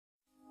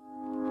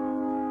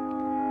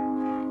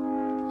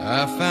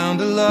I found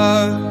a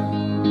love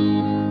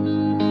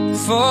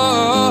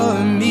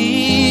for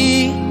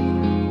me.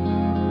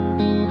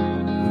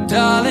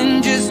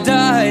 Darling, just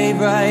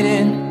dive right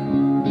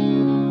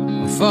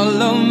in,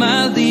 follow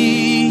my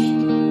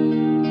lead.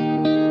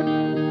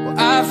 Well,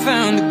 I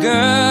found a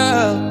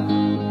girl,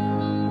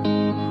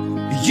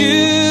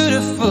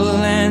 beautiful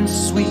and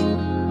sweet.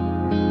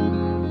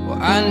 Well,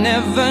 I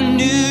never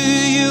knew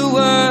you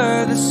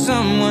were the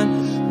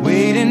someone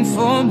waiting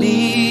for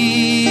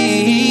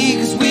me.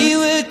 'Cause we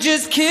were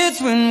just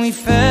kids when we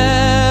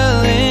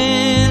fell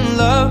in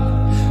love,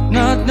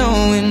 not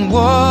knowing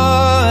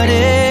what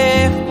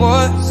it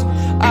was.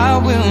 I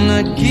will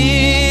not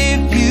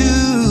give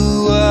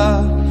you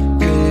up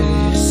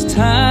this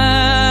time.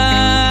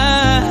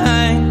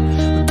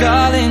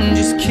 Darling,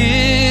 just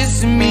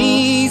kiss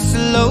me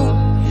slow.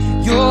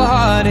 Your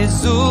heart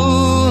is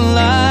all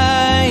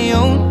I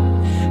own,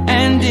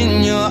 and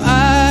in your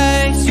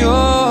eyes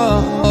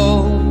you're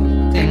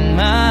holding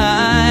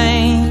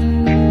mine.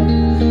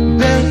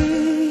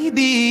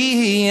 Baby,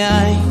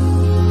 I'm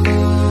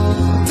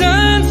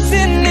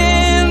dancing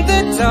in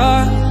the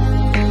dark,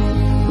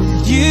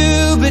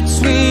 you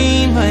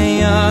between my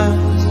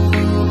arms,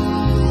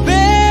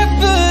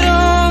 barefoot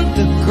on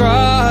the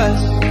grass,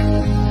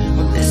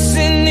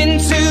 listening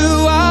to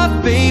our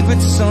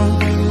favorite song.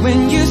 When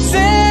you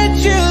said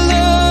you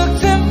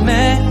looked a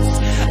mess,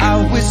 I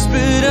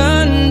whispered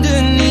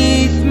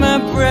underneath my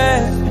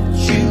breath, but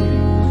you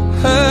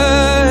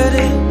heard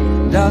it.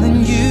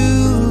 Darling, you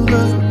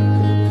look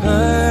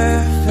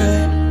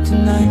perfect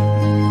tonight.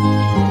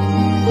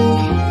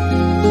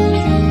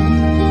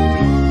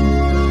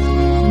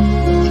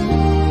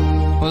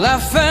 Well, I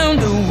found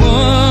a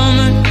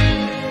woman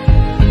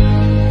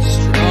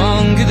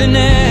stronger than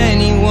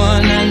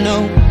anyone I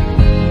know.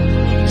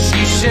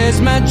 She shares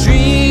my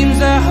dreams.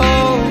 I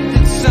hope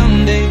that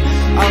someday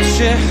I'll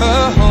share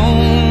her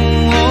home.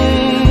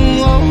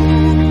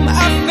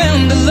 I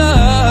found a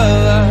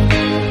love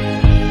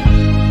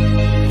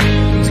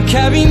to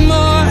carry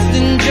more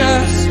than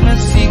just my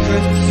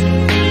secrets,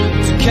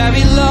 to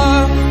carry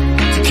love,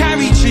 to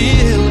carry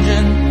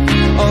children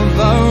of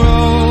our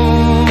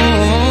own.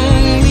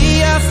 We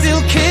are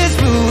still kids,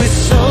 but we're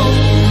so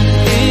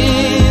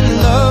in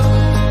love,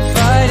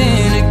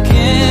 fighting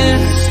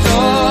against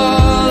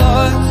all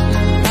odds.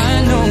 I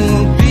know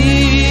we'll be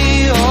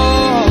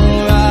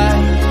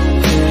alright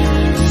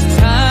this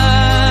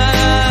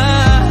time.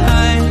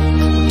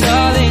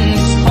 Darling,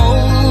 just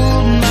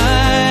hold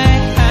my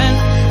hand,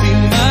 be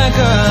my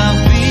girl, I'll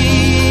be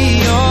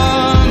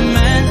your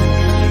man.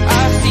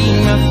 I see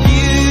my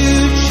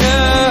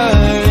future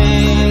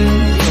in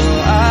your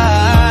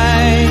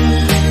eyes.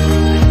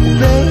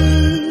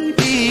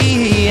 Baby,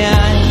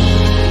 I'm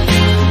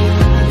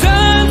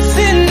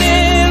dancing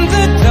in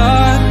the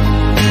dark,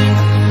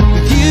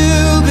 with you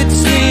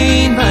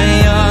between my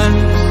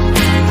arms,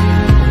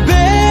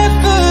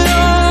 barefoot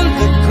on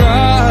the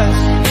grass,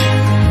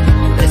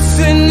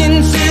 listening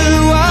to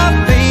our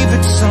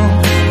favorite song.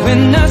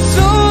 When I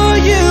saw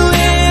you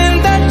in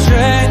that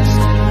dress,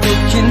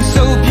 looking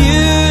so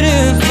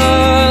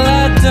beautiful,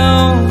 I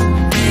don't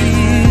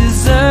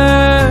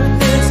deserve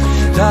this.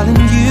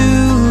 Darling, you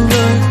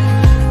look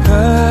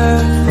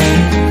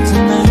perfect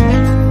tonight.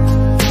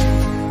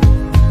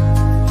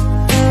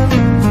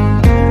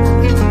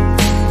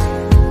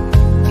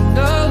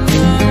 No,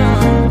 no.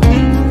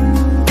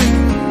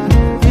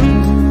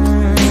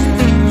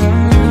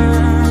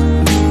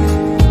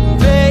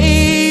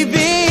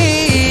 Baby,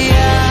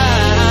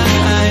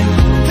 I'm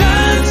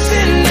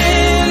dancing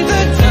in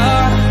the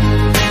dark,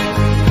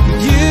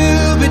 with you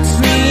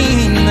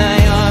between my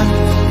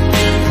arms,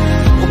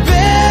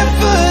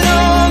 barefoot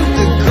on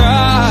the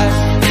grass,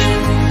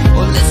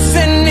 or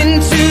listening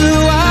to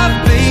our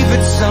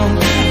favorite song.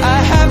 I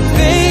have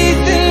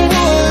faith in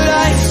what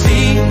I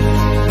see.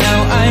 Now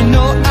I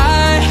know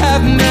I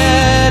have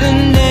met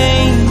an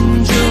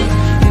angel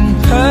in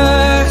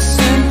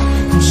person,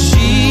 and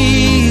she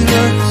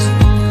looks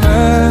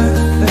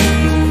perfect.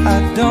 I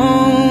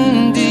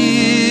don't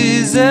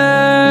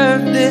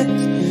deserve this.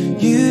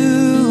 You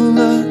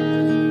look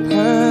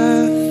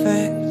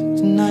perfect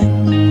tonight.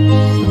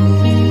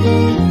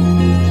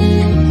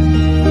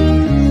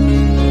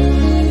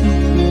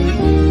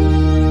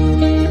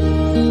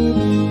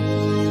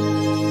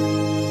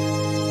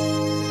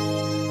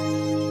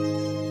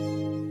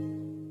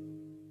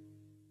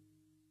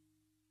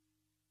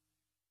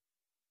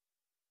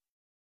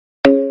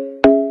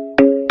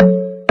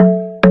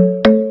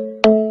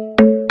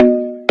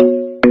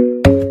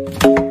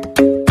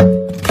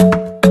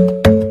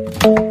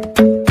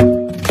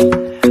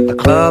 The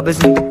club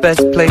isn't the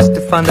best place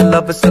to find the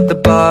lovers, so the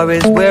bar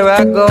is where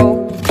I go.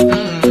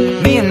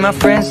 Me and my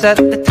friends at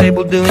the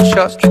table doing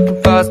shots, tripping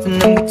fast,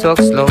 and then we talk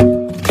slow.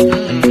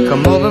 And you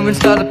come over and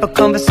start up a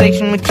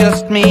conversation with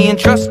just me, and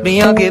trust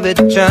me, I'll give it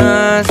a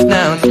chance.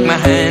 Now take my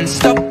hand,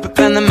 stop it,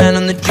 and the man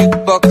on the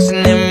jukebox,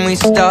 and then we we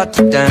start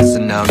to dance,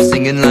 and now I'm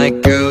singing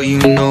like, girl, you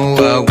know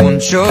I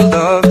want your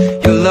love.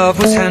 Your love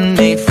was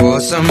handmade for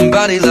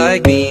somebody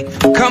like me.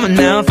 Come on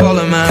now,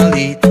 follow my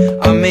lead.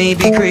 I may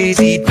be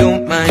crazy,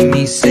 don't mind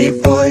me. Say,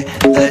 boy,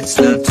 let's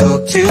not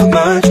talk too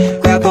much.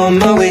 Grab on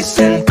my waist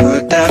and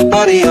put that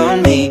body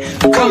on me.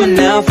 Come on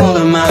now,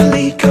 follow my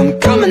lead.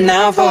 Come on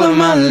now, follow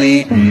my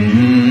lead.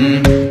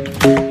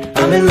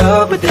 I'm in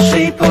love with the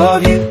shape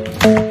of you.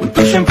 We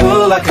push and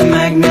pull like a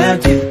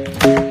magnet do.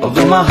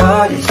 Although my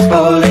heart is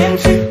falling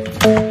too.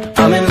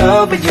 I'm in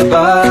love with your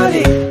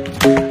body.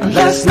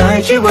 Last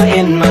night you were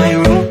in my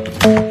room,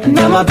 and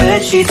now my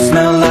bedsheets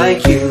smell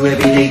like you.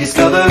 Every day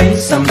discovering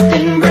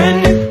something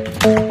brand new.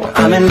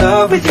 I'm in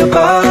love with your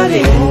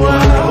body.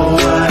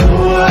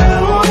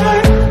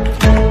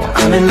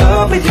 I'm in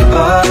love with your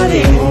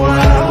body.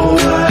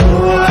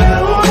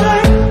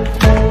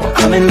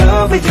 I'm in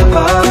love with your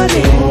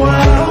body.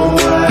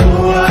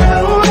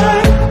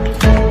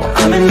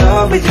 I'm in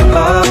love with your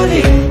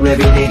body.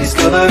 Every day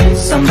discovering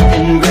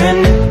something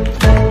brand new.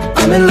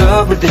 I'm in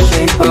love with the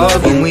shape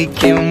of you. When we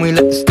came, we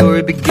let the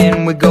story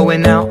begin. We're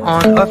going out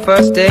on our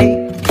first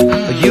date.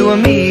 You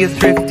and me are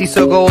thrifty,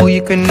 so go all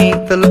you can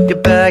eat. Fill up your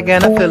bag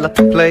and I fill up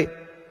the plate.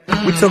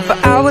 We talk for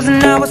hours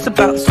and hours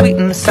about the sweet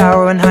and the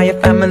sour, and how your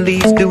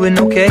family's doing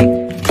okay.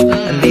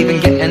 And even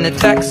getting a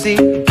taxi,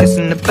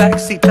 kissing the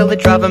backseat, tell the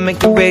driver make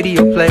the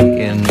radio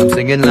play. And I'm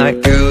singing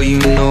like, girl, you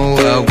know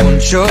I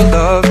want your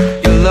love.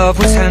 Your love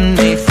was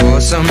handmade for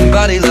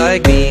somebody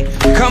like me.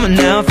 Come on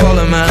now,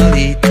 follow my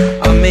lead.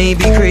 I may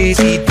be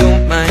crazy,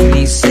 don't mind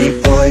me. Say,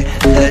 boy,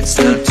 let's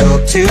not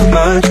talk too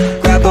much.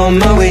 Grab on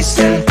my waist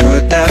and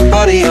put that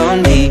body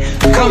on me.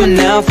 Come on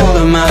now,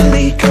 follow my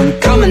lead.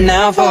 Come on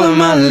now, follow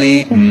my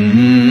lead.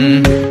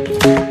 I'm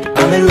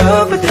in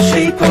love with the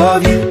shape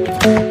of you.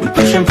 We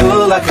push and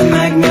pull like a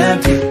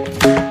magnet do.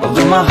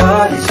 Although my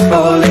heart is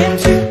falling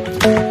too.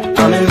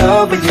 I'm in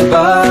love with your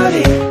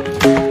body.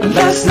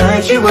 Last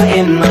night you were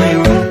in my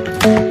room,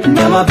 and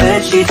now my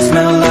bedsheets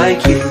smell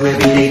like you. Every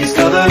day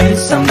discovering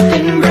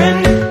something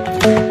brand new.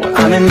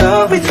 I'm in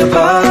love with your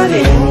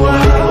body.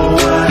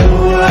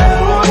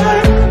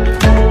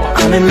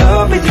 I'm in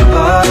love with your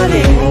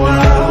body.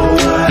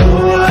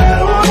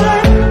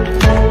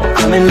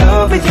 I'm in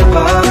love with your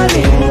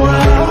body.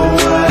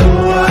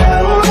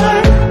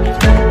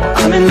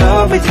 I'm in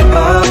love with your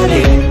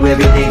body.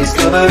 Every day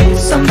discovering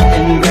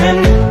something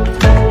brand new.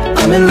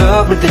 I'm in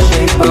love with the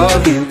shape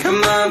of you.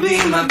 Come on,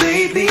 be my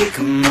baby,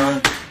 come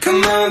on.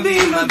 Come on, be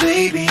my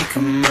baby,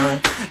 come on.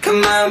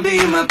 Come on,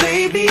 be my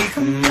baby,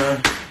 come on.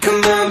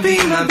 Come on, be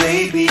my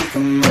baby,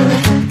 come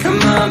on.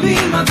 Come on, be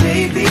my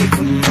baby,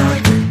 come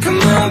on.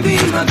 Come on, be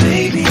my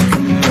baby,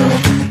 come on.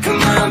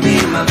 Come on,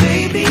 be my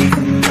baby,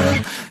 come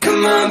on.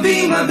 Come on,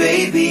 be my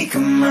baby,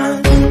 come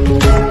on.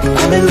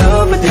 I'm in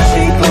love with the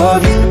shape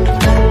of you.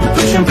 We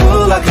push and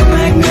pull like a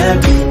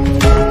magnet do.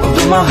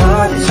 Although my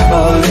heart is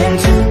falling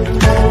too.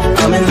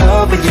 I'm in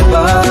love with your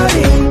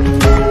body.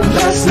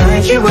 Last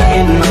night you were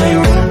in my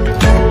room,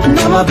 and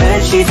now my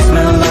bedsheets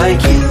smell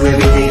like you.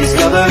 Every day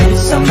discovering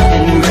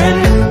something brand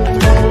new.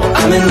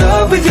 I'm in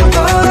love with your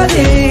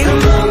body.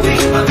 Come on, be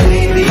my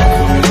baby,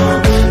 come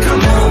on.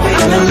 Come on, be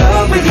I'm in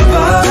love with your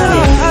body.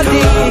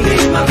 Come on, be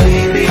my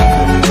baby,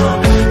 come on.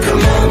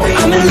 Come on, be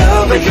I'm in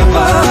love with your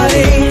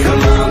body.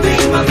 Come on, be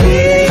my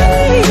baby,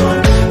 come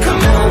on.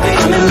 Come on, be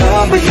I'm in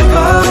love with your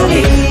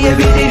body.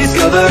 Every day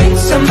discovering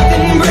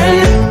something brand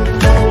new.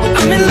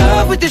 I'm in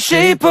love with the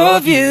shape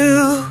of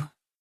you.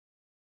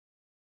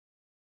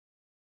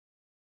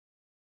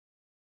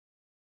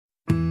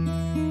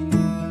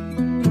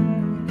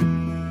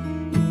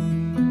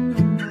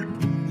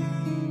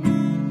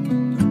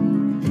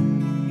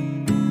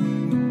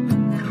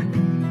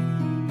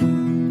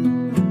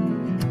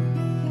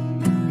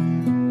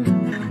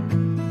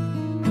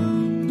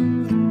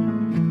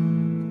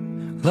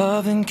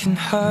 Loving can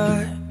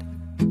hurt.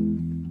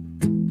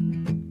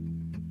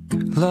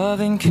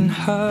 Loving can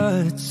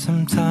hurt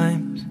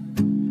sometimes,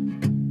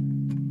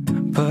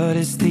 but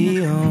it's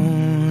the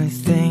only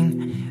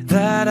thing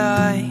that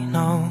I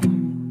know.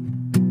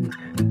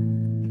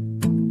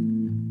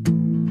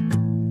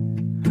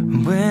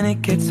 When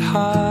it gets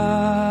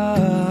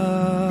hard,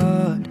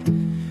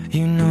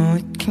 you know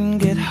it can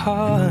get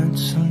hard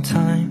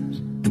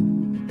sometimes.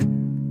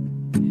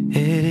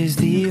 It is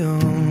the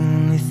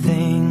only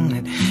thing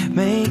that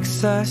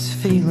makes us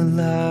feel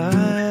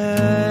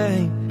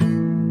alive.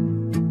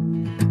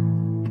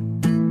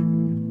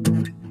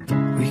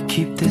 We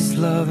keep this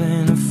love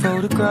in a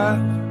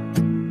photograph.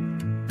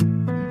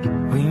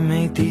 We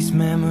make these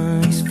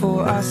memories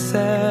for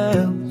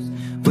ourselves,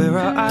 where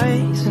our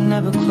eyes are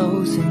never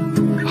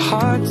closing, our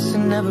hearts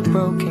are never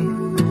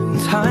broken, and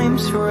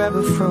time's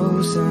forever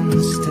frozen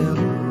still.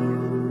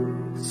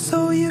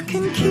 So you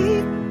can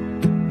keep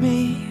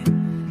me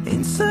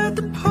inside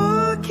the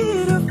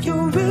pocket of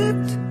your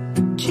ripped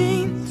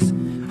jeans,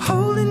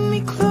 holding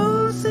me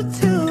closer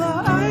till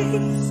our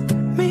eyes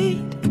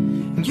meet.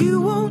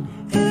 You won't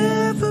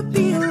ever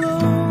be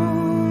alone.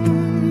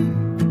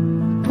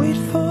 Wait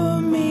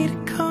for me to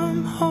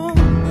come home.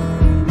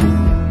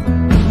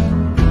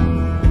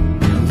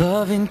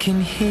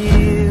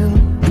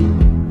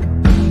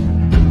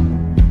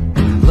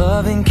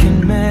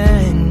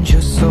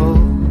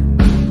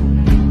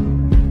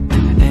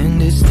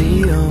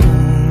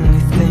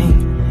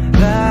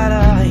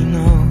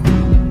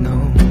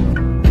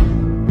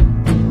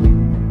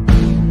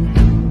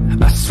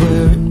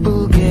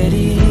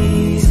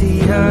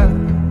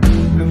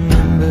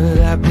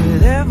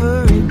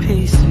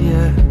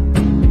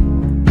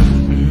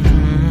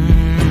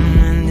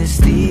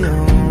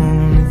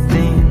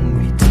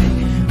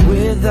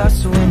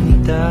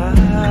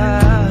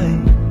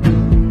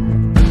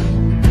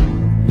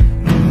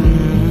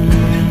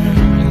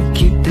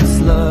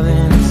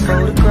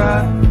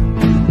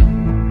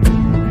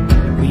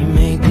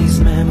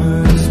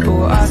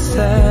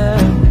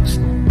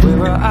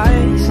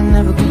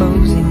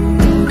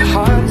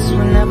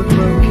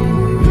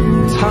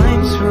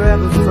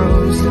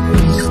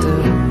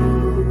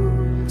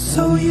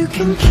 you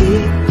can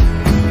keep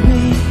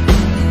me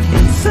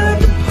inside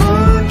the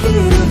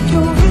pocket of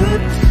your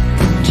ripped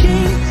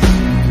jeans,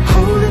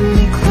 holding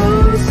me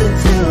closer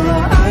till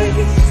our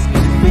eyes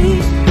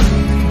meet.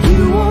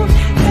 You won't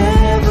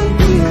ever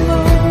be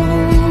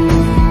alone.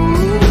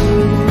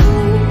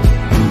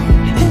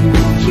 And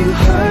if you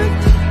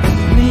hurt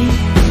me,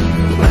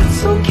 that's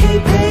okay,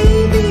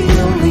 baby.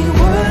 Only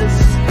words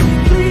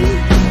bleed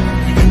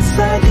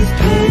inside these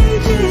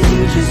pages.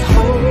 You just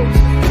hold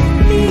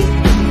me.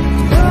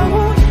 I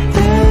won't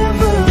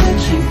ever let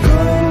you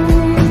go.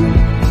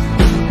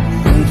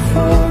 Wait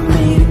for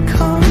me to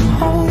come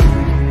home.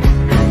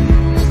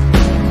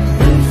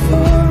 Wait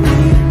for me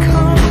to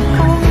come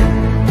home.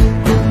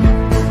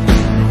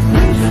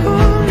 Wait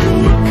for me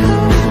to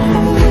come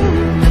home.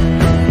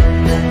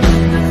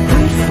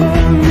 Wait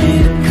for me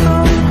to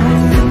come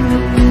home.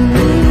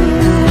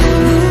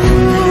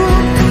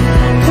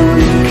 Oh,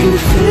 you can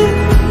fit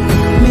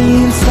me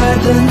inside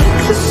the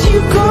necklace you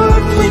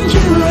got when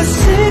you were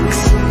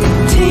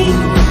 16,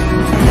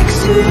 next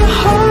to your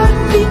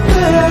heartbeat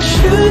where I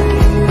should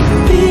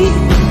be.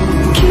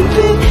 Keep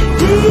it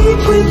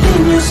deep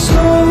within your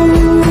soul.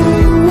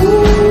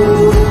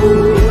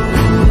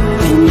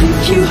 And if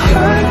you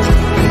hurt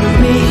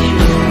me,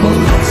 well,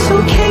 that's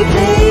okay,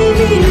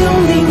 baby.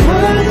 Only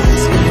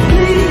words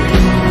bleed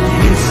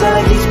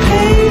inside these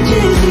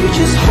pages. You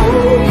just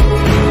hold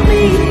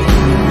me.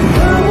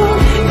 I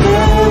won't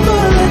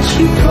ever let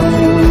you go.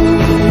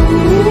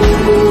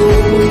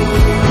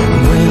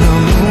 When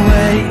I'm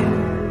away,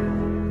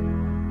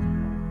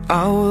 I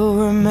will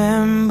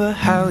remember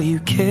how you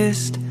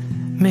kissed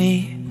me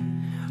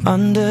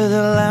under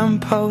the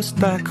lamppost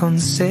back on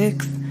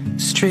 6th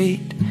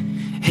Street,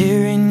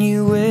 hearing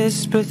you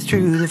whisper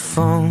through the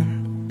phone,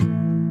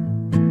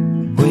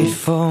 wait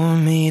for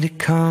me to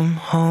come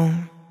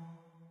home.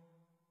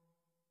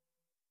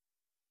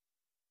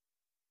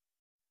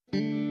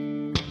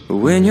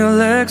 When your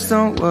legs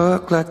don't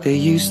work like they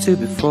used to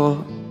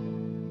before,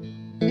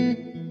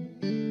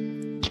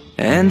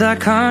 and I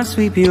can't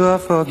sweep you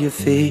off of your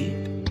feet,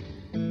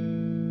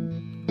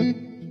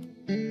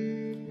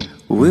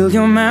 will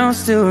your mouth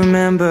still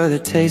remember the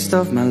taste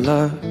of my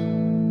love?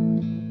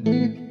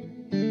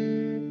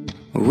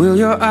 Will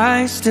your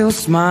eyes still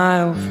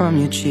smile from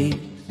your cheeks?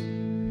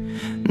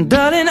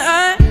 Darling,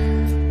 I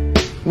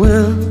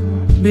will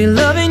be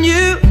loving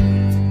you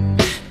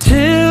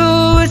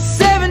till we're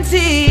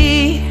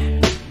 70.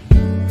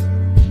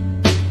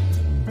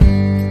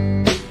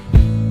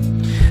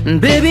 And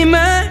baby,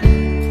 my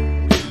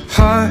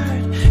heart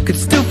could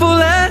still fall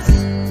as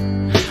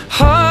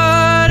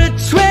hard at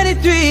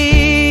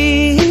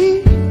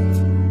 23.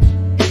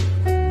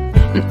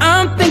 And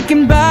I'm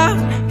thinking about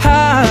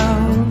how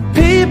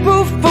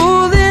people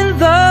fall in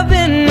love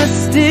in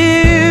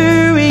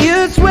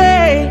mysterious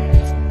ways.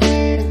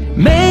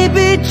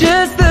 Maybe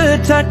just the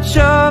touch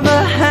of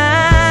a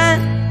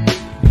hand.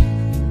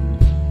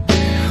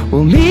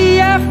 Well, me,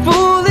 I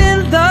fall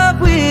in love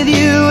with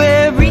you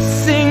every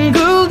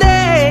single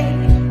day,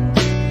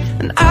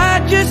 and I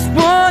just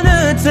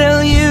wanna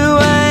tell you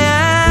I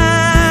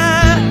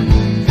am.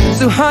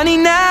 So honey,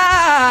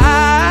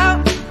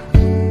 now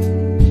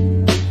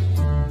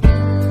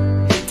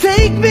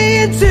take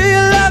me into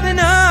your loving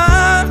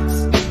arms,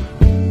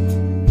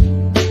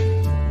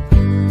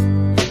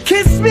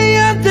 kiss me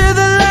under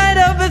the light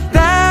of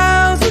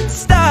 1,000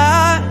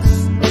 stars,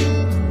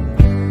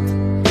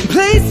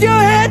 place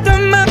your head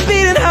on my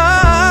beating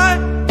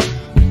heart.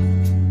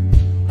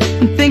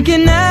 I'm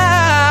thinking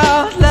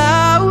out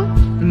loud,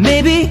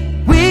 maybe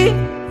we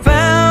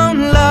found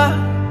love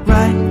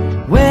right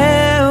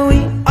where we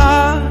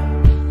are.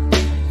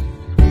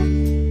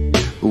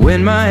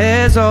 When my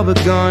hair's all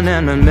but gone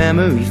and my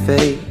memory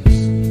fades,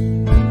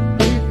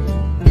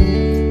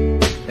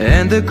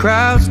 and the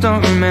crowds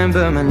don't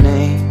remember my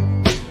name,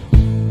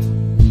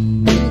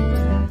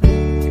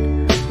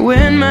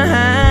 when my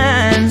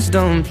hands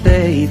don't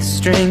play the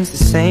strings the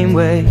same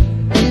way,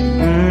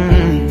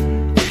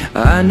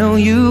 I know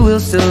you will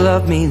still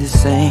love me the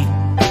same.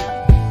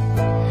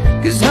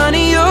 'Cause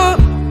honey, your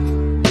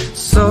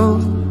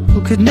soul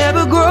could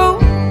never grow